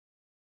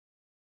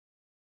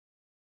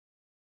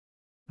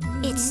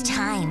It's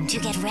time to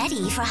get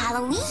ready for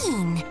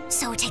Halloween.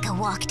 So take a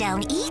walk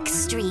down Eek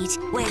Street,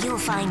 where you'll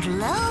find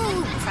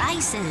low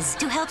prices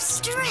to help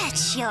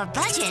stretch your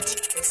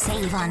budget.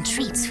 Save on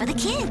treats for the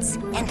kids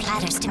and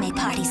platters to make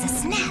parties a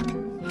snap.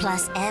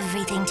 Plus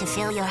everything to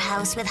fill your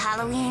house with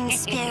Halloween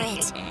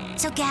spirit.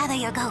 So gather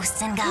your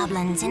ghosts and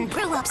goblins and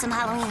brew up some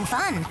Halloween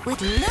fun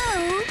with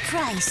low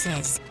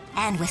prices.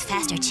 And with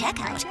faster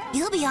checkout,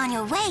 you'll be on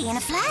your way in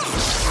a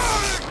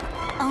flash.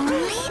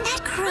 Only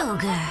at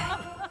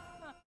Kroger.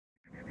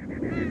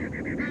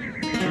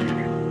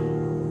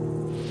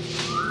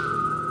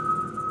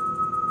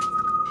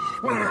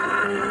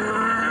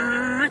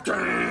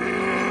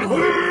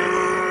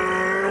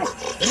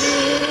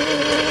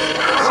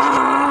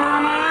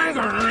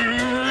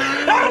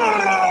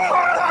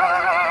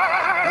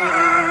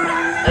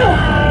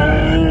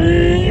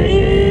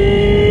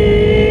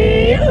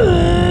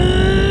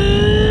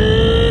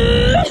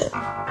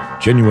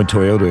 Genuine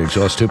Toyota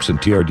exhaust tips and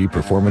TRD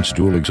Performance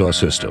dual exhaust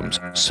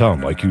systems.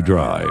 Sound like you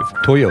drive.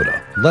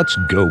 Toyota, let's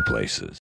go places.